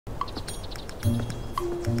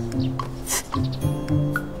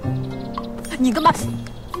你干嘛？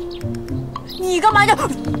你干嘛呀？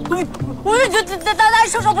我就觉得难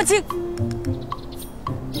受不清。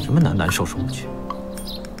什么难受不清？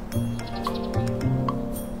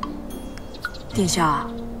殿下，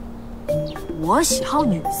我喜好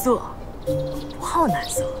女色，不好男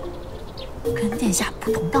色，跟殿下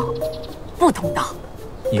不同道，不同道。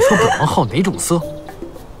你说本王好哪种色？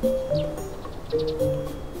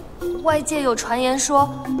外界有传言说，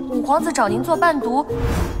五皇子找您做伴读，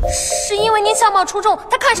是因为您相貌出众，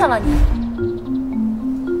他看上了你。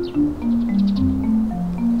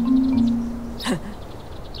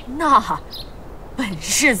那本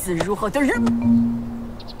世子如何的人？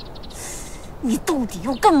你到底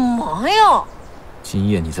要干嘛呀？今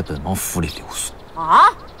夜你在本王府里留宿啊？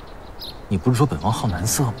你不是说本王好男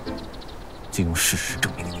色吗？就用事实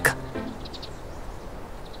证明给你看。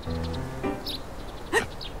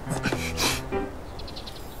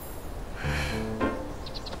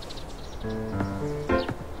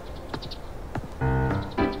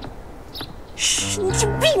神经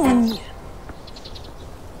病啊你！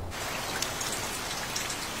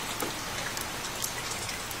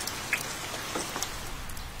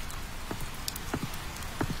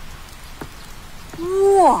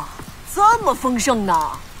哇，这么丰盛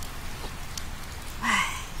呢！哎，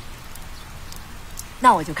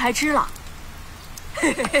那我就开吃了。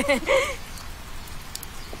嘿嘿嘿嘿。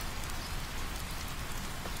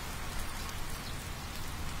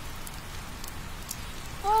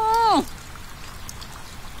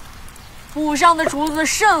府上的厨子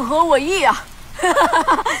甚合我意啊！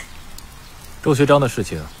周学章的事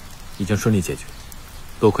情已经顺利解决，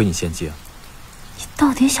多亏你献计啊！你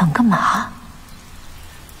到底想干嘛？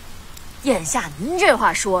眼下您这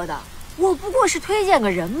话说的，我不过是推荐个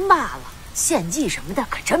人罢了，献计什么的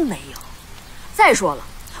可真没有。再说了，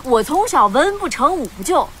我从小文不成武不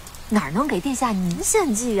就，哪能给殿下您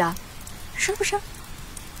献计呀？是不是？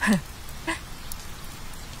哼！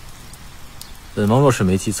本王若是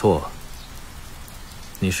没记错，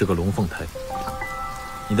你是个龙凤胎，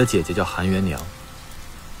你的姐姐叫韩元娘。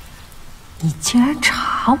你竟然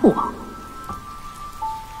查我！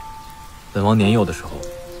本王年幼的时候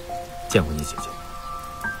见过你姐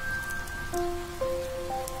姐。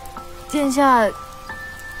殿下，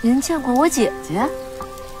您见过我姐姐？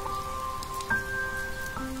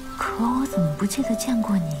可我怎么不记得见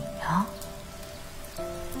过你呀？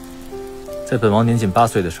在本王年仅8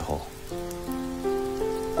岁的时候，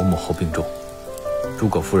我母后病重，诸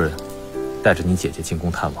葛夫人带着你姐姐进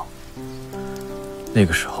宫探望。那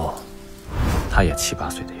个时候，她也7、8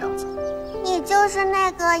岁的样子。你就是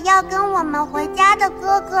那个要跟我们回家的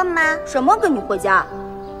哥哥吗？什么跟你回家？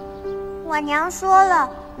我娘说了，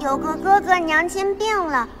有个哥哥娘亲病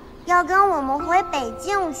了，要跟我们回北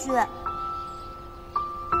境去。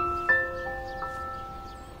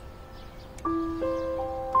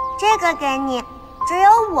这个给你，只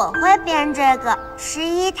有我会编这个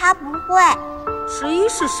，11他不会。11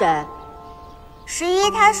是谁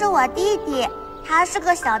？11他是我弟弟，他是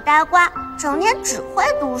个小呆瓜，整天只会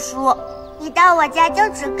读书。一到我家就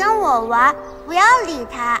只跟我玩，不要理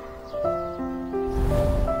他。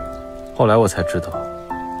后来我才知道，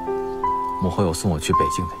母后有送我去北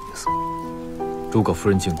境的意思。诸葛夫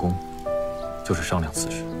人进宫，就是商量此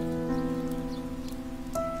事。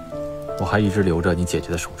我还一直留着你姐姐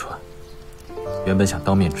的手串，原本想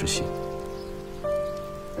当面致谢。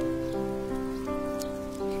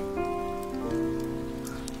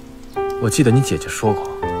我记得你姐姐说过，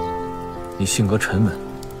你性格沉稳，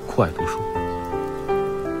酷爱读书。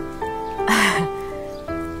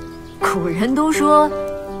古人都说，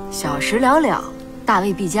小时了了，大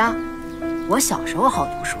未必佳。我小时候好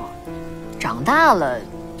读书，长大了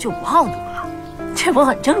就不好读了，这不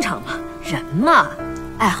很正常吗？人嘛，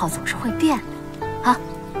爱好总是会变的，啊。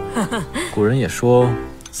古人也说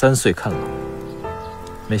3岁看老，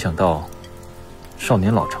没想到少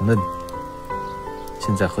年老成的你，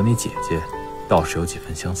现在和你姐姐倒是有几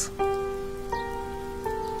分相似。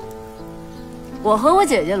我和我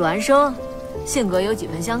姐姐孪生，性格有几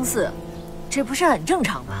分相似，这不是很正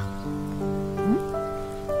常吗？嗯。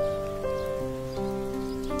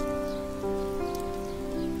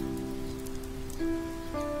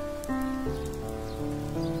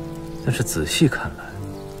但是仔细看来，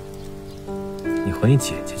你和你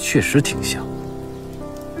姐姐确实挺像。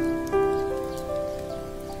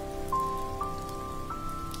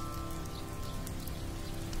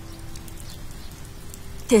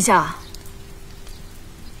殿下，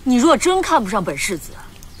你若真看不上本世子，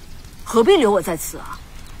何必留我在此啊？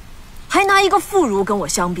还拿一个妇孺跟我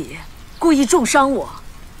相比，故意重伤我。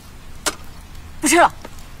不吃了。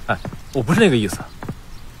哎，我不是那个意思。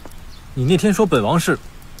你那天说本王是，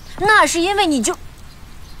那是因为你就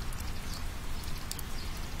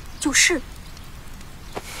是。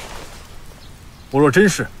我若真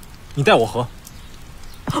是，你待我何？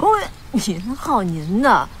您好您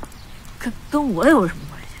的，跟我有什么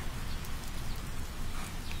关系？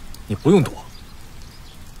你不用躲。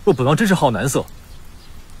若本王真是好男色，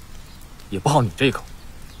也不好你这口。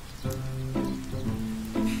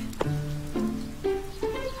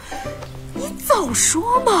你早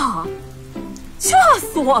说嘛！吓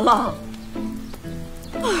死我了！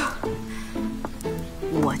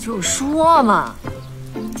我就说嘛，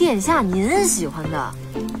殿下您喜欢的，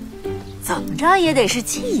怎么着也得是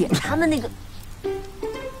七爷他们那个。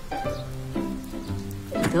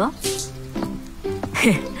得，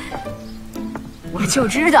嘿，我就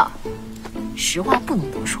知道，实话不能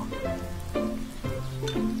多说。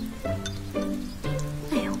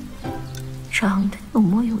哎呦，长得有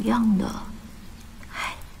模有样的，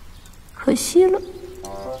唉，可惜了。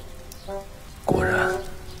果然，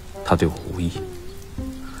他对我无意，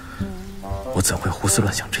我怎会胡思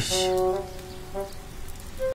乱想这些？